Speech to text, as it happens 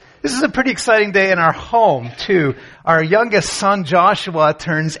This is a pretty exciting day in our home, too. Our youngest son, Joshua,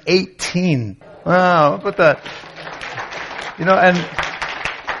 turns 18. Wow, look at that. And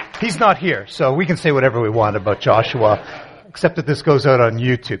he's not here, so we can say whatever we want about Joshua, except that this goes out on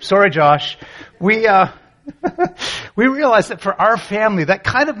YouTube. Sorry, Josh. We realize that for our family, that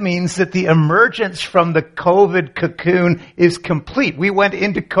kind of means that the emergence from the COVID cocoon is complete. We went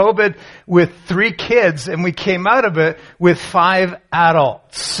into COVID with 3 kids and we came out of it with 5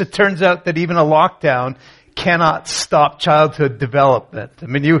 adults. It turns out that even a lockdown cannot stop childhood development. I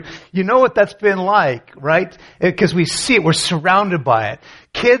mean, you know what that's been like, right? Because we see it, we're surrounded by it.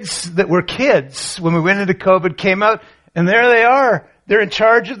 Kids that were kids when we went into COVID came out and there they are. They're in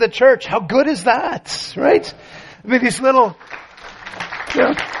charge of the church. How good is that, right? I mean, these little,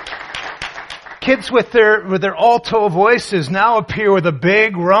 kids with their alto voices now appear with a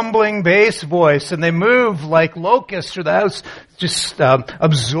big rumbling bass voice, and they move like locusts through the house, just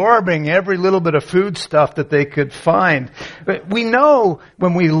absorbing every little bit of food stuff that they could find. But we know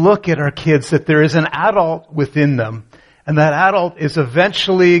when we look at our kids that there is an adult within them, and that adult is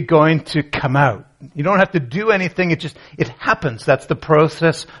eventually going to come out. You don't have to do anything. It happens. That's the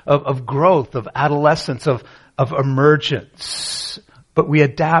process of growth, of adolescence, of emergence. But we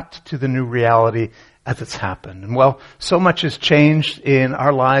adapt to the new reality as it's happened. And well, so much has changed in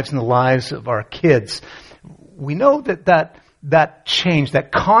our lives and the lives of our kids. We know that change,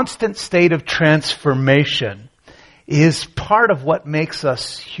 that constant state of transformation is part of what makes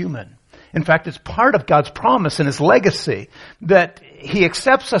us human. In fact, it's part of God's promise and His legacy that He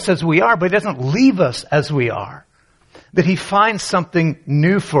accepts us as we are, but He doesn't leave us as we are. That He finds something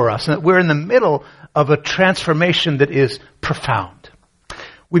new for us, and that we're in the middle of a transformation that is profound.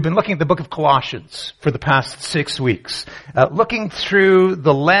 We've been looking at the book of Colossians for the past 6 weeks, looking through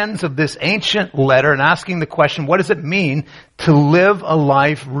the lens of this ancient letter and asking the question, what does it mean to live a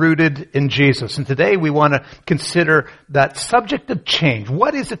life rooted in Jesus? And today we want to consider that subject of change.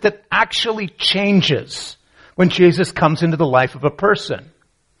 What is it that actually changes when Jesus comes into the life of a person?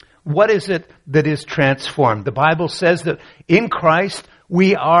 What is it that is transformed? The Bible says that in Christ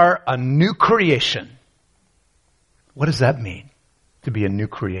we are a new creation. What does that mean? To be a new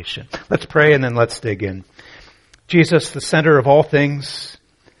creation. Let's pray and then let's dig in. Jesus, the center of all things,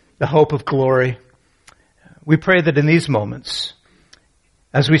 the hope of glory. We pray that in these moments,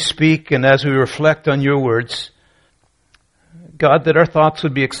 as we speak and as we reflect on your words, God, that our thoughts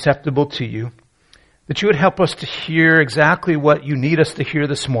would be acceptable to you, that you would help us to hear exactly what you need us to hear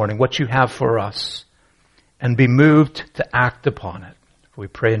this morning, what you have for us, and be moved to act upon it. We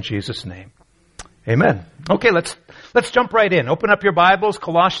pray in Jesus' name. Amen. Okay, let's jump right in. Open up your Bibles,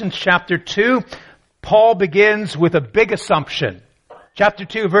 Colossians chapter 2. Paul begins with a big assumption. Chapter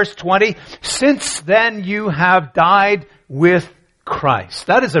 2, verse 20. Since then you have died with Christ.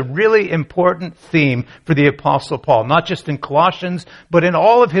 That is a really important theme for the Apostle Paul, not just in Colossians, but in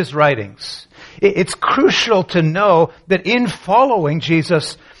all of his writings. It's crucial to know that in following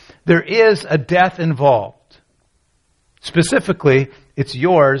Jesus, there is a death involved. Specifically, it's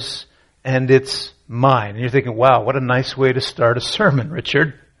yours and it's mine. And you're thinking, wow, what a nice way to start a sermon,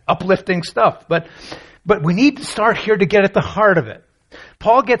 Richard. Uplifting stuff. But we need to start here to get at the heart of it.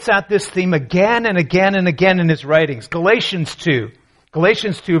 Paul gets at this theme again and again and again in his writings. Galatians 2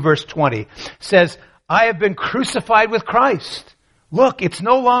 verse 20 says, I have been crucified with Christ. Look, it's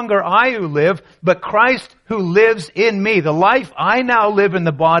no longer I who live, but Christ who lives in me. The life I now live in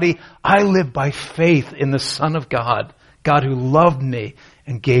the body, I live by faith in the Son of God. God who loved me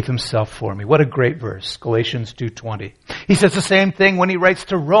and gave himself for me. What a great verse, Galatians 2:20. He says the same thing when he writes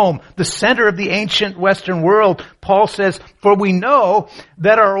to Rome, the center of the ancient Western world. Paul says, for we know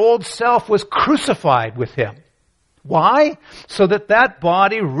that our old self was crucified with him. Why? So that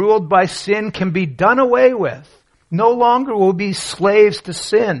body ruled by sin can be done away with. No longer will be slaves to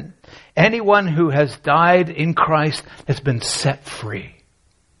sin. Anyone who has died in Christ has been set free.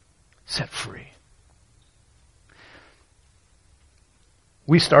 Set free.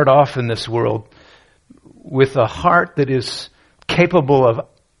 We start off in this world with a heart that is capable of,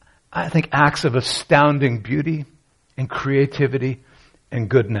 I think, acts of astounding beauty and creativity and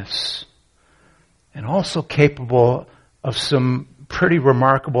goodness. And also capable of some pretty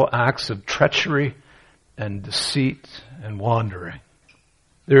remarkable acts of treachery and deceit and wandering.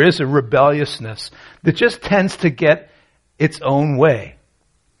 There is a rebelliousness that just tends to get its own way.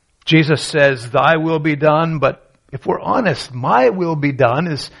 Jesus says, thy will be done, but if we're honest, my will be done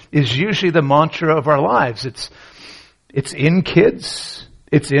is usually the mantra of our lives. It's in kids.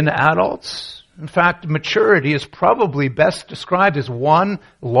 It's in adults. In fact, maturity is probably best described as one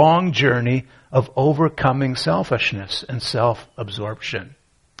long journey of overcoming selfishness and self-absorption.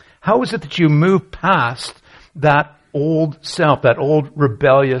 How is it that you move past that old self, that old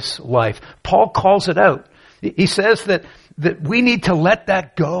rebellious life? Paul calls it out. He says that we need to let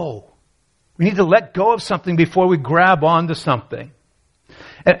that go. We need to let go of something before we grab onto something.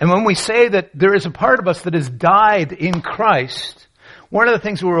 And when we say that there is a part of us that has died in Christ, one of the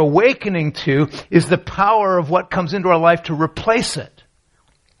things we're awakening to is the power of what comes into our life to replace it.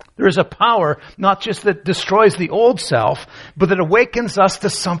 There is a power not just that destroys the old self, but that awakens us to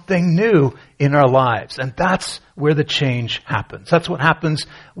something new in our lives. And that's where the change happens. That's what happens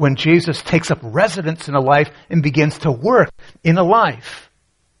when Jesus takes up residence in a life and begins to work in a life.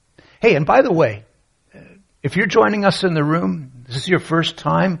 Hey, and by the way, if you're joining us in the room, this is your first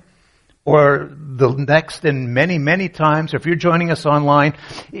time, or the next and many, many times, or if you're joining us online,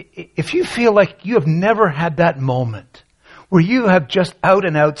 if you feel like you have never had that moment where you have just out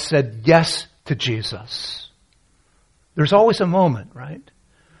and out said yes to Jesus, there's always a moment, right?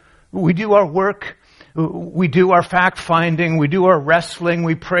 We do our work, we do our fact-finding, we do our wrestling,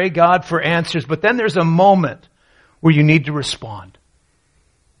 we pray God for answers, but then there's a moment where you need to respond.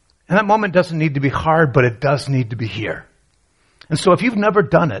 And that moment doesn't need to be hard, but it does need to be here. And so if you've never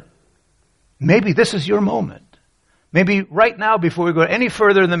done it, maybe this is your moment. Maybe right now, before we go any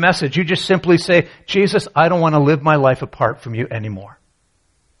further in the message, you just simply say, Jesus, I don't want to live my life apart from you anymore.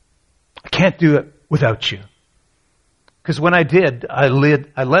 I can't do it without you. Because when I did, I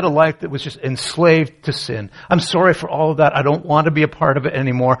led a life that was just enslaved to sin. I'm sorry for all of that. I don't want to be a part of it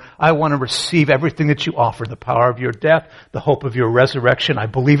anymore. I want to receive everything that you offer, the power of your death, the hope of your resurrection. I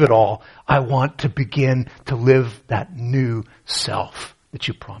believe it all. I want to begin to live that new self that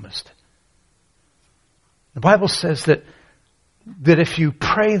you promised. The Bible says that if you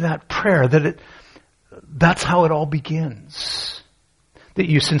pray that prayer, that's how it all begins. That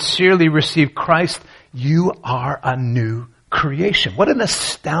you sincerely receive Christ, you are a new creation. What an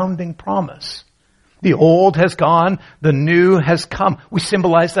astounding promise. The old has gone, the new has come. We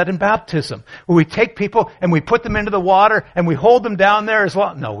symbolize that in baptism, where we take people and we put them into the water and we hold them down there as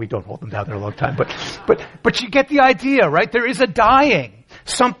long. No, we don't hold them down there a long time, but you get the idea, right? There is a dying.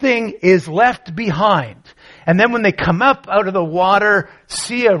 Something is left behind. And then when they come up out of the water,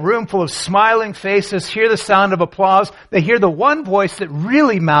 see a room full of smiling faces, hear the sound of applause, they hear the one voice that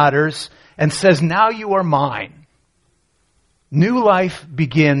really matters and says, now you are mine. New life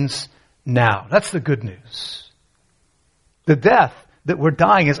begins now. That's the good news. The death that we're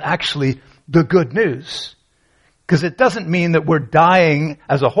dying is actually the good news. Because it doesn't mean that we're dying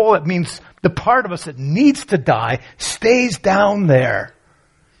as a whole. It means the part of us that needs to die stays down there.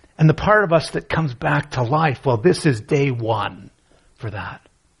 And the part of us that comes back to life, well, this is day one for that.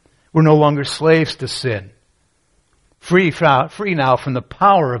 We're no longer slaves to sin. Free now from the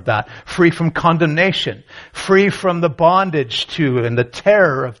power of that. Free from condemnation. Free from the bondage to and the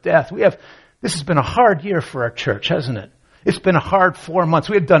terror of death. This has been a hard year for our church, hasn't it? It's been a hard 4 months.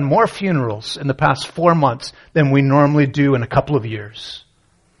 We have done more funerals in the past 4 months than we normally do in a couple of years.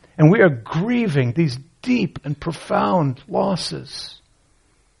 And we are grieving these deep and profound losses.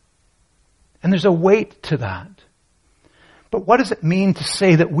 And there's a weight to that. But what does it mean to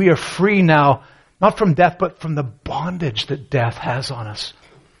say that we are free now, not from death, but from the bondage that death has on us?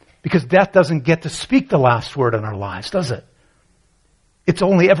 Because death doesn't get to speak the last word in our lives, does it? It's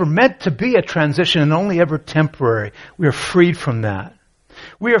only ever meant to be a transition and only ever temporary. We are freed from that.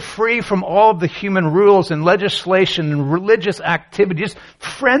 We are free from all of the human rules and legislation and religious activity, just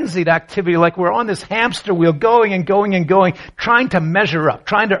frenzied activity, like we're on this hamster wheel going and going and going, trying to measure up,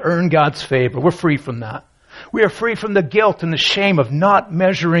 trying to earn God's favor. We're free from that. We are free from the guilt and the shame of not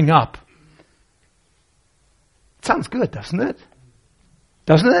measuring up. It sounds good, doesn't it?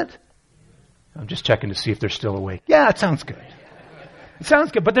 Doesn't it? I'm just checking to see if they're still awake. Yeah, it sounds good. It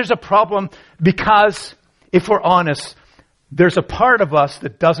sounds good, but there's a problem because, if we're honest, there's a part of us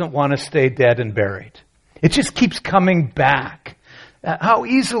that doesn't want to stay dead and buried. It just keeps coming back. How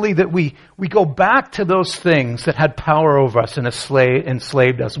easily that we go back to those things that had power over us and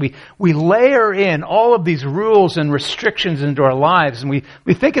enslaved us. We layer in all of these rules and restrictions into our lives, and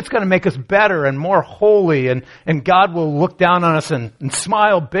we think it's going to make us better and more holy, and God will look down on us and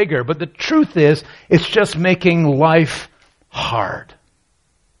smile bigger. But the truth is, it's just making life hard.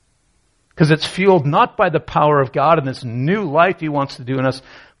 Because it's fueled not by the power of God and this new life He wants to do in us,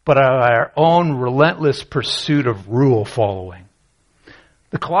 but our own relentless pursuit of rule following.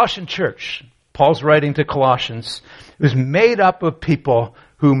 The Colossian church, Paul's writing to Colossians, was made up of people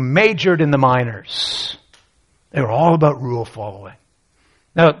who majored in the minors. They were all about rule following.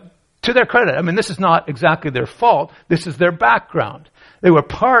 Now, to their credit, this is not exactly their fault. This is their background. They were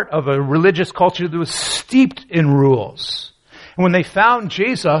part of a religious culture that was steeped in rules. When they found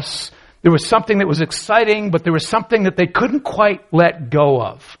Jesus, there was something that was exciting, but there was something that they couldn't quite let go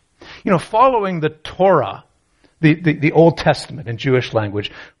of. Following the Torah, the Old Testament in Jewish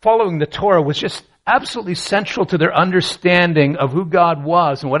language, following the Torah was just absolutely central to their understanding of who God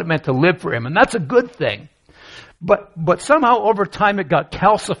was and what it meant to live for Him. And that's a good thing. But somehow over time it got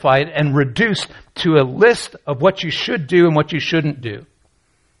calcified and reduced to a list of what you should do and what you shouldn't do.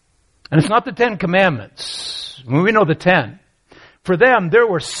 And it's not the 10 Commandments. We know the 10. For them, there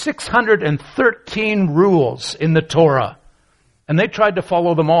were 613 rules in the Torah. And they tried to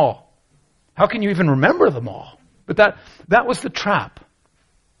follow them all. How can you even remember them all? But that was the trap.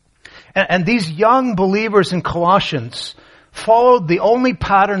 And these young believers in Colossians followed the only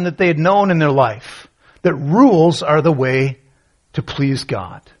pattern that they had known in their life. That rules are the way to please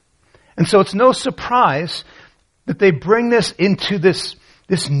God. And so it's no surprise that they bring this into this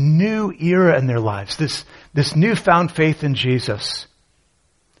new era in their lives, this newfound faith in Jesus.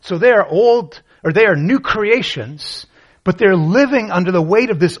 So they are new creations, but they're living under the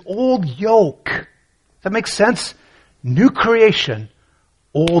weight of this old yoke. Does that make sense? New creation,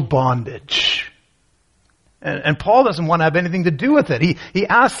 old bondage. And Paul doesn't want to have anything to do with it. He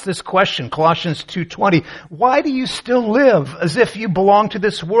asks this question, Colossians 2:20, why do you still live as if you belong to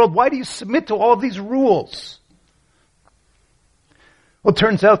this world? Why do you submit to all of these rules? Well, it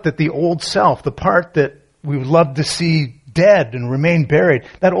turns out that the old self, the part that we would love to see dead and remain buried,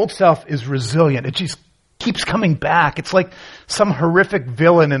 that old self is resilient. It just keeps coming back. It's like some horrific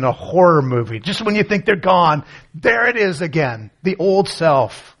villain in a horror movie. Just when you think they're gone, there it is again. The old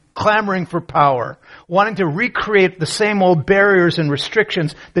self, clamoring for power, wanting to recreate the same old barriers and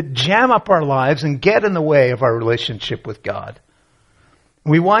restrictions that jam up our lives and get in the way of our relationship with God.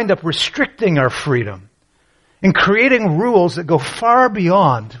 We wind up restricting our freedom and creating rules that go far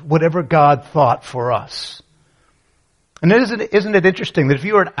beyond whatever God thought for us. And isn't it interesting that if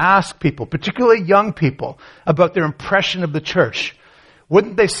you were to ask people, particularly young people, about their impression of the church,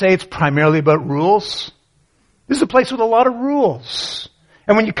 wouldn't they say it's primarily about rules? This is a place with a lot of rules.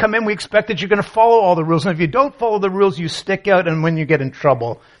 And when you come in, we expect that you're going to follow all the rules. And if you don't follow the rules, you stick out. And when you get in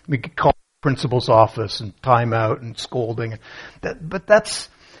trouble, we could call the principal's office and time out and scolding. But that's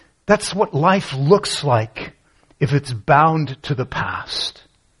what life looks like if it's bound to the past.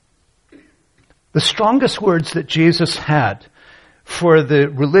 The strongest words that Jesus had for the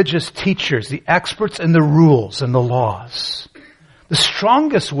religious teachers, the experts in the rules and the laws, the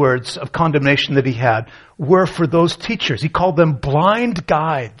strongest words of condemnation that he had were for those teachers. He called them blind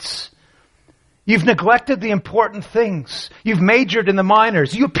guides. You've neglected the important things. You've majored in the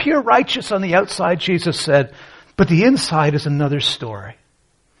minors. You appear righteous on the outside, Jesus said, but the inside is another story.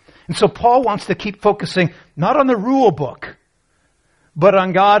 And so Paul wants to keep focusing not on the rule book, but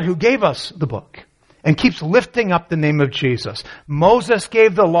on God who gave us the book and keeps lifting up the name of Jesus. Moses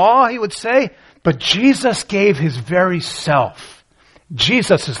gave the law, he would say, but Jesus gave his very self.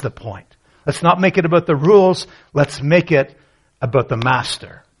 Jesus is the point. Let's not make it about the rules. Let's make it about the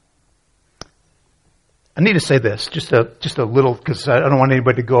master. I need to say this, just a little, because I don't want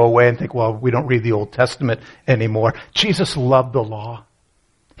anybody to go away and think, well, we don't read the Old Testament anymore. Jesus loved the law.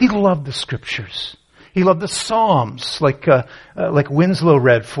 He loved the scriptures. He loved the Psalms, like Winslow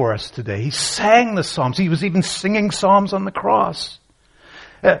read for us today. He sang the Psalms. He was even singing Psalms on the cross.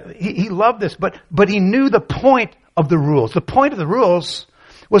 He loved this, but he knew the point of the rules. The point of the rules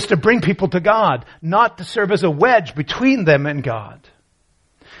was to bring people to God, not to serve as a wedge between them and God.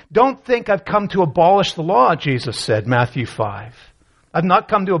 Don't think I've come to abolish the law, Jesus said, Matthew 5. I've not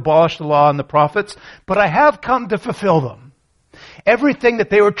come to abolish the law and the prophets, but I have come to fulfill them. Everything that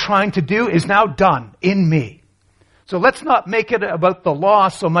they were trying to do is now done in me. So let's not make it about the law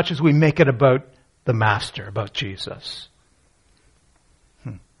so much as we make it about the master, about Jesus.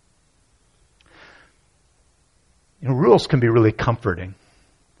 Rules can be really comforting.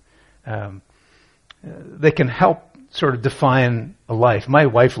 They can help sort of define a life. My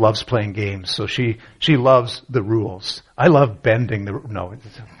wife loves playing games, so she loves the rules. I love bending the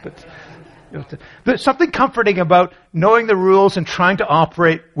but there's something comforting about knowing the rules and trying to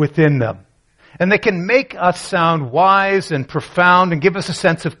operate within them. And they can make us sound wise and profound and give us a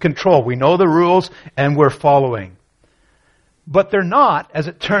sense of control. We know the rules and we're following. But they're not, as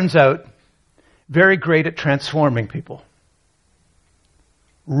it turns out, very great at transforming people.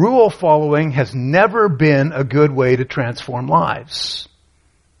 Rule following has never been a good way to transform lives.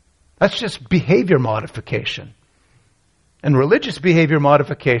 That's just behavior modification. And religious behavior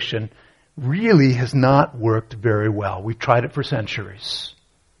modification really has not worked very well. We've tried it for centuries.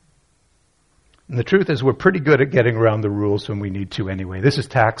 And the truth is we're pretty good at getting around the rules when we need to anyway. This is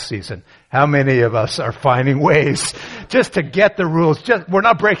tax season. How many of us are finding ways just to get the rules? We're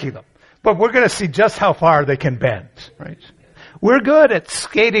not breaking them, but we're going to see just how far they can bend, right? We're good at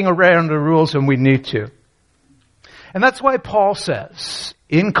skating around the rules when we need to. And that's why Paul says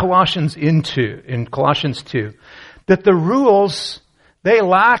in Colossians 2, that the rules, they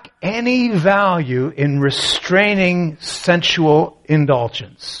lack any value in restraining sensual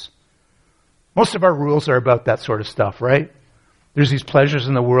indulgence. Most of our rules are about that sort of stuff, right? There's these pleasures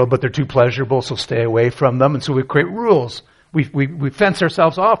in the world, but they're too pleasurable, so stay away from them. And so we create rules. We fence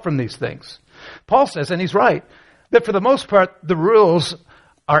ourselves off from these things. Paul says, and he's right, that for the most part, the rules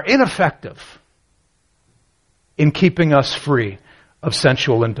are ineffective in keeping us free of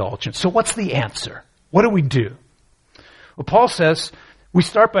sensual indulgence. So what's the answer? What do we do? Well, Paul says we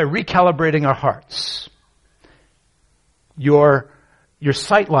start by recalibrating our hearts. Your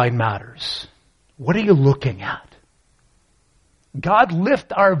sightline matters. What are you looking at? God,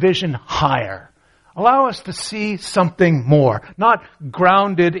 lift our vision higher. Allow us to see something more. Not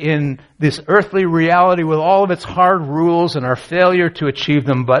grounded in this earthly reality with all of its hard rules and our failure to achieve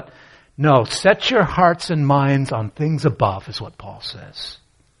them, but no, set your hearts and minds on things above, is what Paul says.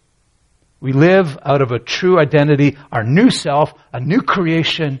 We live out of a true identity, our new self, a new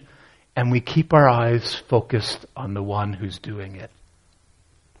creation, and we keep our eyes focused on the one who's doing it.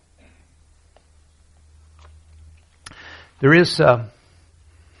 There's a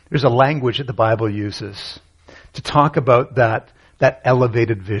language that the Bible uses to talk about that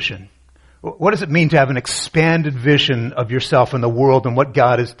elevated vision. What does it mean to have an expanded vision of yourself and the world and what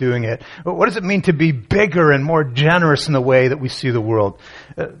God is doing it? What does it mean to be bigger and more generous in the way that we see the world?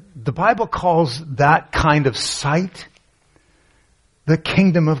 The Bible calls that kind of sight the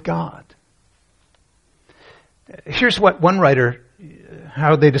kingdom of God. Here's what one writer,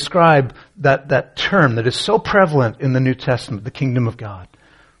 how they describe that term that is so prevalent in the New Testament, the kingdom of God.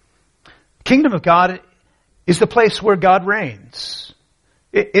 The kingdom of God is the place where God reigns.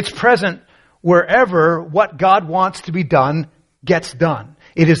 It's present wherever what God wants to be done gets done.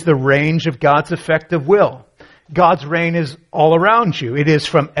 It is the range of God's effective will. God's reign is all around you. It is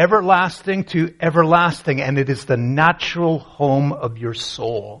from everlasting to everlasting, and it is the natural home of your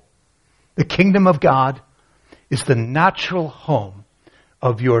soul. The kingdom of God is the natural home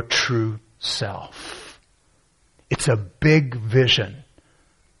of your true self. It's a big vision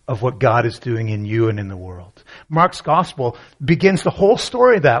of what God is doing in you and in the world. Mark's gospel begins the whole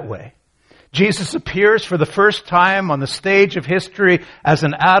story that way. Jesus appears for the first time on the stage of history as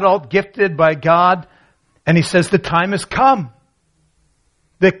an adult gifted by God, and he says, the time has come.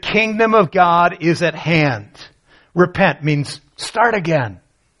 The kingdom of God is at hand. Repent means start again.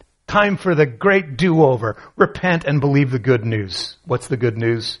 Time for the great do-over. Repent and believe the good news. What's the good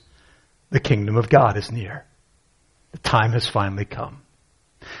news? The kingdom of God is near. The time has finally come.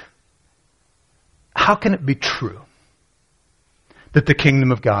 How can it be true that the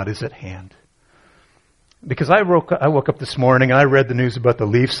kingdom of God is at hand? Because I woke up this morning and I read the news about the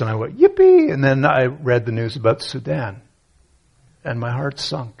Leafs and I went, yippee! And then I read the news about Sudan. And my heart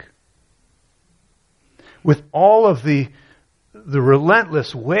sunk. With all of the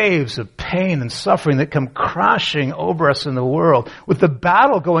relentless waves of pain and suffering that come crashing over us in the world, with the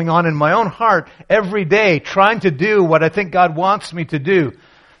battle going on in my own heart every day, trying to do what I think God wants me to do.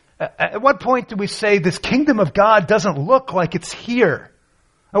 At what point do we say this kingdom of God doesn't look like it's here?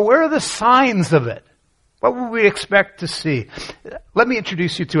 Where are the signs of it? What would we expect to see? Let me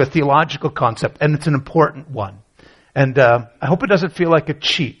introduce you to a theological concept, and it's an important one. And I hope it doesn't feel like a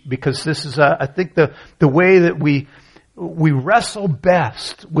cheat, because this is, I think, the way that we wrestle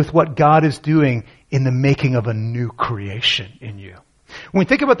best with what God is doing in the making of a new creation in you. When we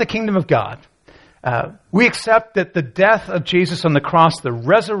think about the kingdom of God, we accept that the death of Jesus on the cross, the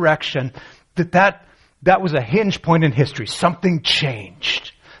resurrection, that was a hinge point in history. Something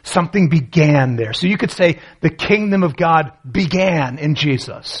changed. Something began there. So you could say the kingdom of God began in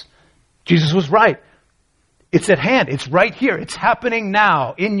Jesus. Jesus was right. It's at hand. It's right here. It's happening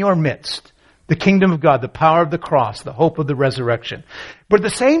now in your midst. The kingdom of God, the power of the cross, the hope of the resurrection. But at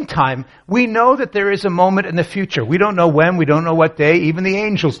the same time, we know that there is a moment in the future. We don't know when, we don't know what day, even the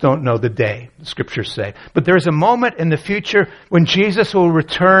angels don't know the day, the scriptures say. But there is a moment in the future when Jesus will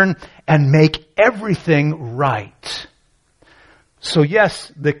return and make everything right. So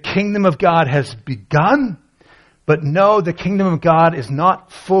yes, the kingdom of God has begun, but no, the kingdom of God is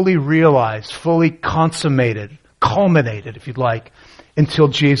not fully realized, fully consummated, culminated, if you'd like, until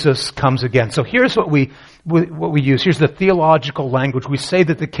Jesus comes again. So here's what we use. Here's the theological language. We say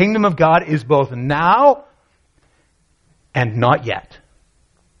that the kingdom of God is both now and not yet.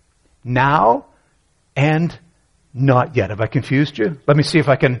 Now and not yet. Have I confused you? Let me see if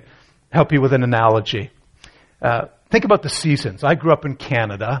I can help you with an analogy. Think about the seasons. I grew up in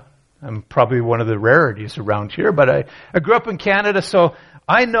Canada. I'm probably one of the rarities around here, but I grew up in Canada, so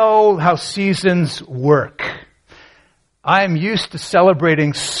I know how seasons work. I am used to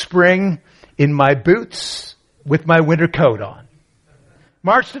celebrating spring in my boots with my winter coat on.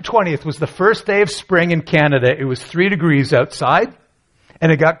 March the 20th was the first day of spring in Canada. It was 3 degrees outside,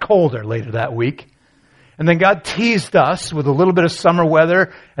 and it got colder later that week. And then God teased us with a little bit of summer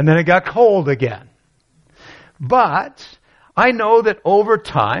weather, and then it got cold again. But I know that over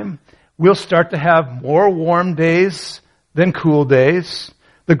time, we'll start to have more warm days than cool days.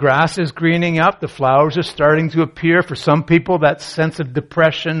 The grass is greening up. The flowers are starting to appear. For some people, that sense of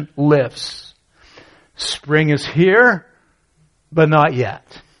depression lifts. Spring is here, but not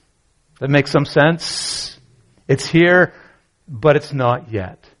yet. That makes some sense? It's here, but it's not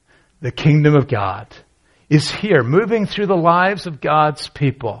yet. The kingdom of God is here, moving through the lives of God's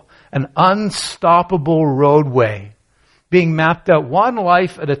people. An unstoppable roadway, being mapped out one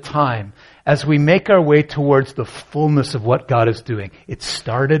life at a time as we make our way towards the fullness of what God is doing. It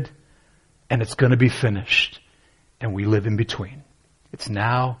started, and it's going to be finished, and we live in between. It's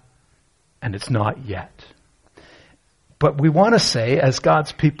now, and it's not yet. But we want to say, as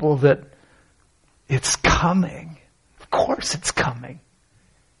God's people, that it's coming. Of course it's coming.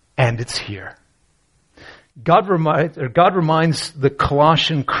 And it's here. God reminds the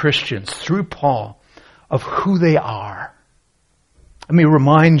Colossian Christians through Paul of who they are. Let me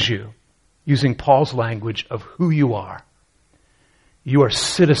remind you, using Paul's language, of who you are. You are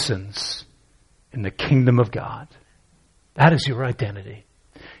citizens in the kingdom of God. That is your identity.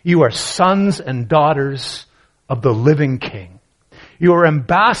 You are sons and daughters of the living King. You are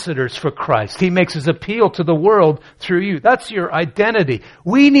ambassadors for Christ. He makes his appeal to the world through you. That's your identity.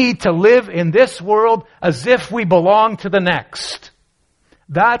 We need to live in this world as if we belong to the next.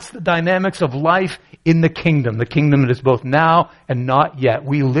 That's the dynamics of life in the kingdom that is both now and not yet.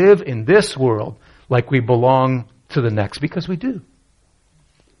 We live in this world like we belong to the next, because we do.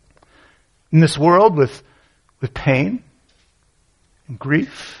 In this world with pain and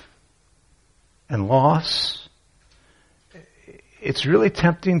grief and loss, it's really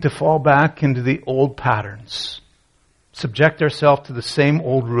tempting to fall back into the old patterns, subject ourselves to the same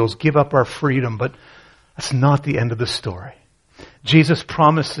old rules, give up our freedom, but that's not the end of the story. Jesus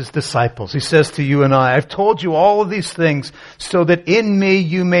promised his disciples, he says to you and I, I've told you all of these things so that in me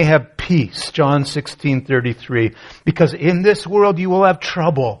you may have peace. John 16:33. Because in this world you will have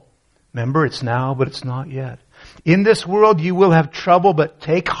trouble. Remember, it's now, but it's not yet. In this world you will have trouble, but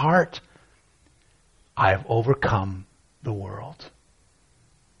take heart. I have overcome the world.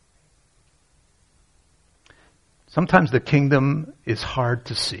 Sometimes the kingdom is hard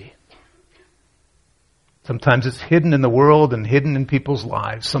to see. Sometimes it's hidden in the world and hidden in people's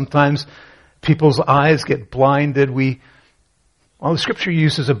lives. Sometimes people's eyes get blinded. The scripture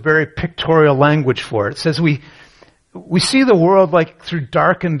uses a very pictorial language for it. It says we see the world like through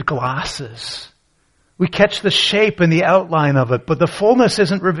darkened glasses. We catch the shape and the outline of it, but the fullness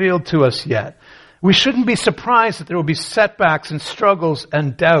isn't revealed to us yet. We shouldn't be surprised that there will be setbacks and struggles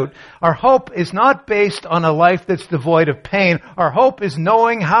and doubt. Our hope is not based on a life that's devoid of pain. Our hope is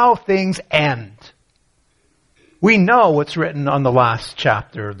knowing how things end. We know what's written on the last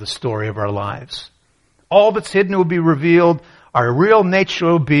chapter of the story of our lives. All that's hidden will be revealed. Our real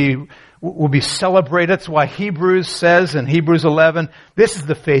nature will be celebrated. That's why Hebrews says in Hebrews 11, this is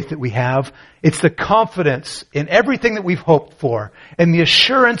the faith that we have. It's the confidence in everything that we've hoped for and the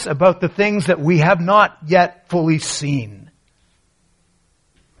assurance about the things that we have not yet fully seen.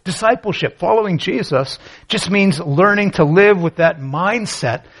 Discipleship, following Jesus, just means learning to live with that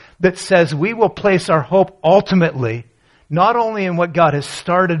mindset that says we will place our hope ultimately not only in what God has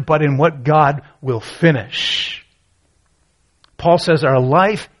started, but in what God will finish. Paul says our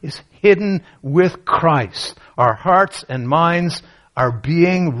life is hidden with Christ. Our hearts and minds are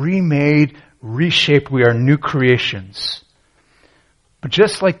being remade, reshaped. We are new creations. But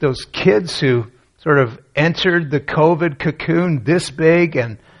just like those kids who sort of entered the COVID cocoon this big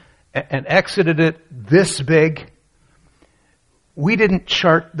and exited it this big, we didn't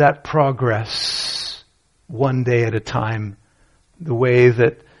chart that progress one day at a time the way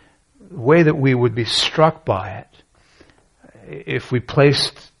that we would be struck by it if we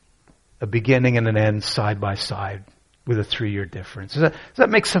placed a beginning and an end side by side with a 3-year difference. Does that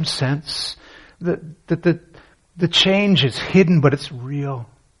make some sense? That the change is hidden, but it's real.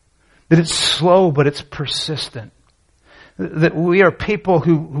 That it's slow, but it's persistent. That we are people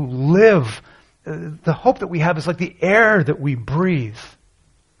who live. The hope that we have is like the air that we breathe.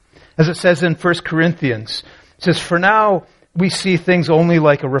 As it says in 1 Corinthians, it says, "For now we see things only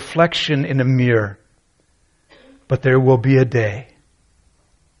like a reflection in a mirror, but there will be a day."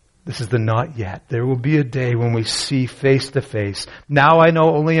 This is the not yet. There will be a day when we see face to face. "Now I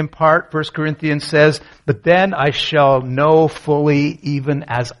know only in part," 1 Corinthians says, "but then I shall know fully, even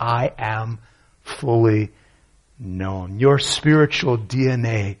as I am fully known." Your spiritual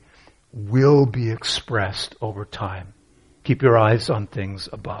DNA will be expressed over time. Keep your eyes on things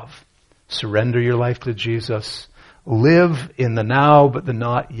above. Surrender your life to Jesus. Live in the now, but the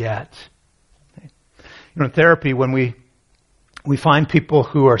not yet. In therapy, when we find people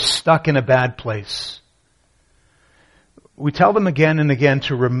who are stuck in a bad place, we tell them again and again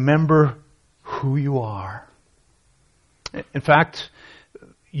to remember who you are. In fact,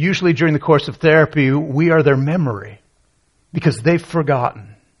 usually during the course of therapy, we are their memory because they've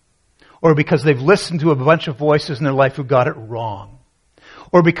forgotten, or because they've listened to a bunch of voices in their life who got it wrong,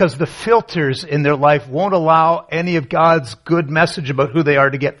 or because the filters in their life won't allow any of God's good message about who they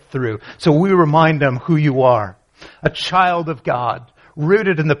are to get through. So we remind them who you are. A child of God,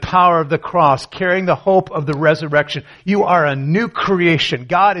 rooted in the power of the cross, carrying the hope of the resurrection. You are a new creation.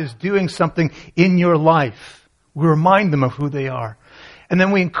 God is doing something in your life. We remind them of who they are. And then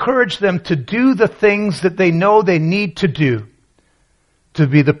we encourage them to do the things that they know they need to do to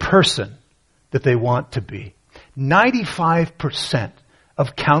be the person that they want to be. 95%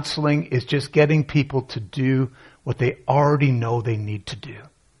 of counseling is just getting people to do what they already know they need to do.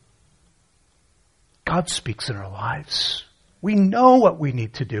 God speaks in our lives. We know what we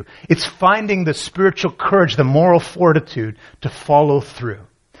need to do. It's finding the spiritual courage, the moral fortitude to follow through.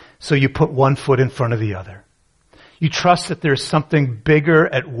 So you put one foot in front of the other. You trust that there's something bigger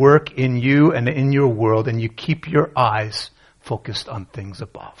at work in you and in your world, and you keep your eyes focused on things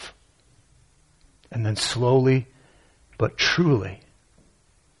above. And then slowly but truly,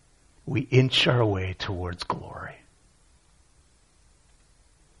 we inch our way towards glory.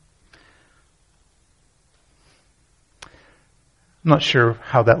 I'm not sure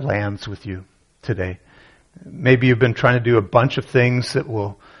how that lands with you today. Maybe you've been trying to do a bunch of things that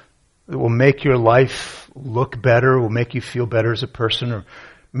will make your life look better, will make you feel better as a person, or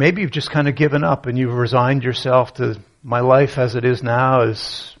maybe you've just kind of given up and you've resigned yourself to my life as it is now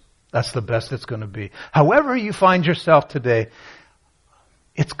that's the best it's going to be. However you find yourself today,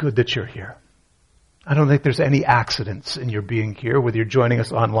 it's good that you're here. I don't think there's any accidents in your being here, whether you're joining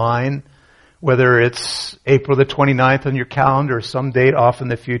us online, whether it's April the 29th on your calendar or some date off in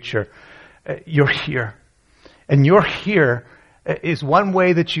the future. You're here. And you're here is one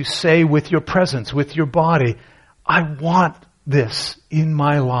way that you say with your presence, with your body, I want this in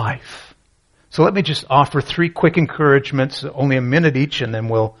my life. So let me just offer 3 quick encouragements, only a minute each, and then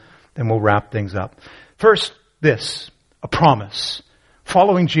we'll wrap things up. First, this, a promise.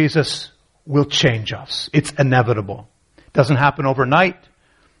 Following Jesus will change us. It's inevitable. It doesn't happen overnight.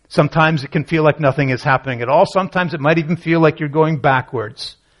 Sometimes it can feel like nothing is happening at all. Sometimes it might even feel like you're going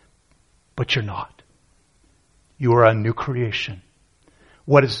backwards. But you're not. You are a new creation.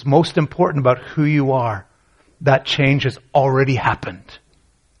 What is most important about who you are, that change has already happened.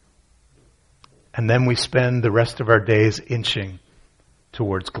 And then we spend the rest of our days inching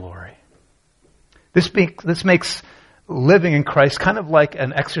towards glory. This makes living in Christ kind of like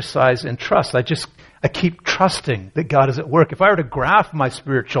an exercise in trust. I keep trusting that God is at work. If I were to graph my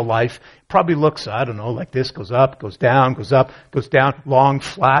spiritual life, it probably looks, I don't know, like this, goes up, goes down, goes up, goes down, long,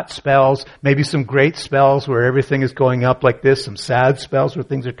 flat spells, maybe some great spells where everything is going up like this, some sad spells where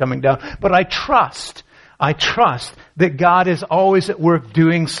things are coming down. But I trust that God is always at work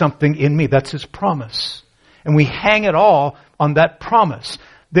doing something in me. That's His promise. And we hang it all on that promise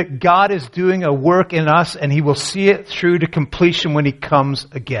that God is doing a work in us and He will see it through to completion when He comes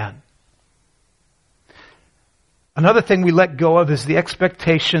again. Another thing we let go of is the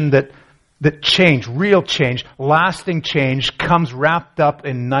expectation that change, real change, lasting change comes wrapped up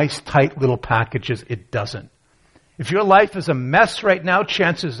in nice, tight little packages. It doesn't. If your life is a mess right now,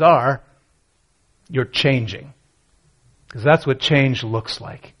 chances are you're changing. Because that's what change looks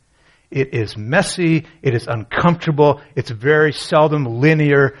like. It is messy, it is uncomfortable, it's very seldom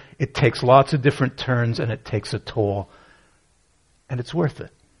linear, it takes lots of different turns, and it takes a toll. And it's worth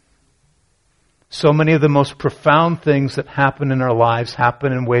it. So many of the most profound things that happen in our lives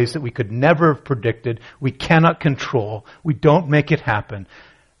happen in ways that we could never have predicted, we cannot control, we don't make it happen,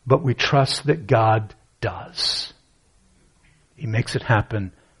 but we trust that God does. He makes it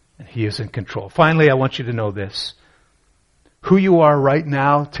happen, and He is in control. Finally, I want you to know this. Who you are right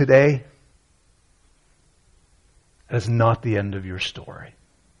now, today, is not the end of your story.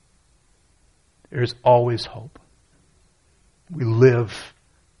 There is always hope. We live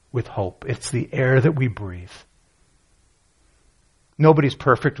with hope. It's the air that we breathe. Nobody's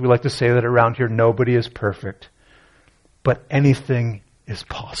perfect. We like to say that around here. Nobody is perfect. But anything is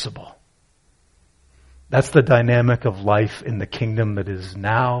possible. That's the dynamic of life in the kingdom that is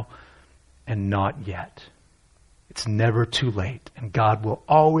now and not yet. It's never too late. And God will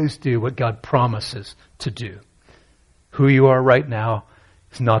always do what God promises to do. Who you are right now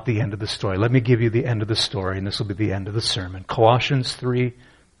is not the end of the story. Let me give you the end of the story, and this will be the end of the sermon. Colossians 3,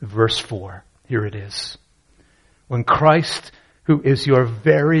 verse 4. Here it is. When Christ, who is your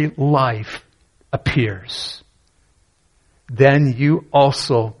very life, appears, then you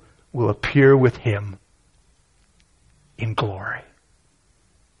also will appear with him in glory.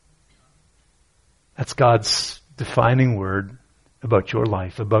 That's God's defining word about your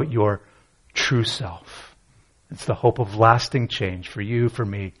life, about your true self. It's the hope of lasting change for you, for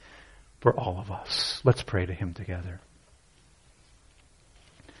me, for all of us. Let's pray to him together.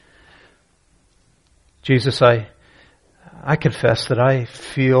 Jesus, I confess that I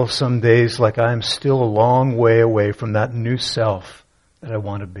feel some days like I'm still a long way away from that new self that I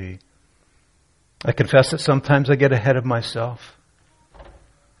want to be. I confess that sometimes I get ahead of myself.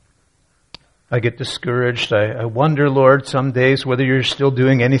 I get discouraged. I wonder, Lord, some days whether you're still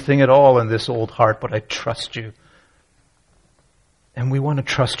doing anything at all in this old heart, but I trust you. And we want to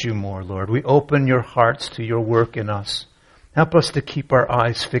trust you more, Lord. We open your hearts to your work in us. Help us to keep our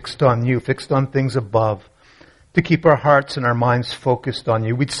eyes fixed on you, fixed on things above, to keep our hearts and our minds focused on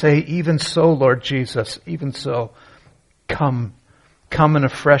you. We'd say, even so, Lord Jesus, even so, come in a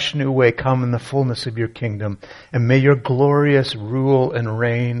fresh new way, come in the fullness of your kingdom, and may your glorious rule and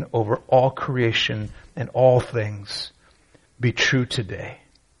reign over all creation and all things be true today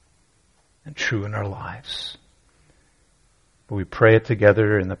and true in our lives. But we pray it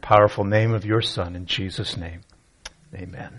together in the powerful name of your Son, in Jesus' name. Amen.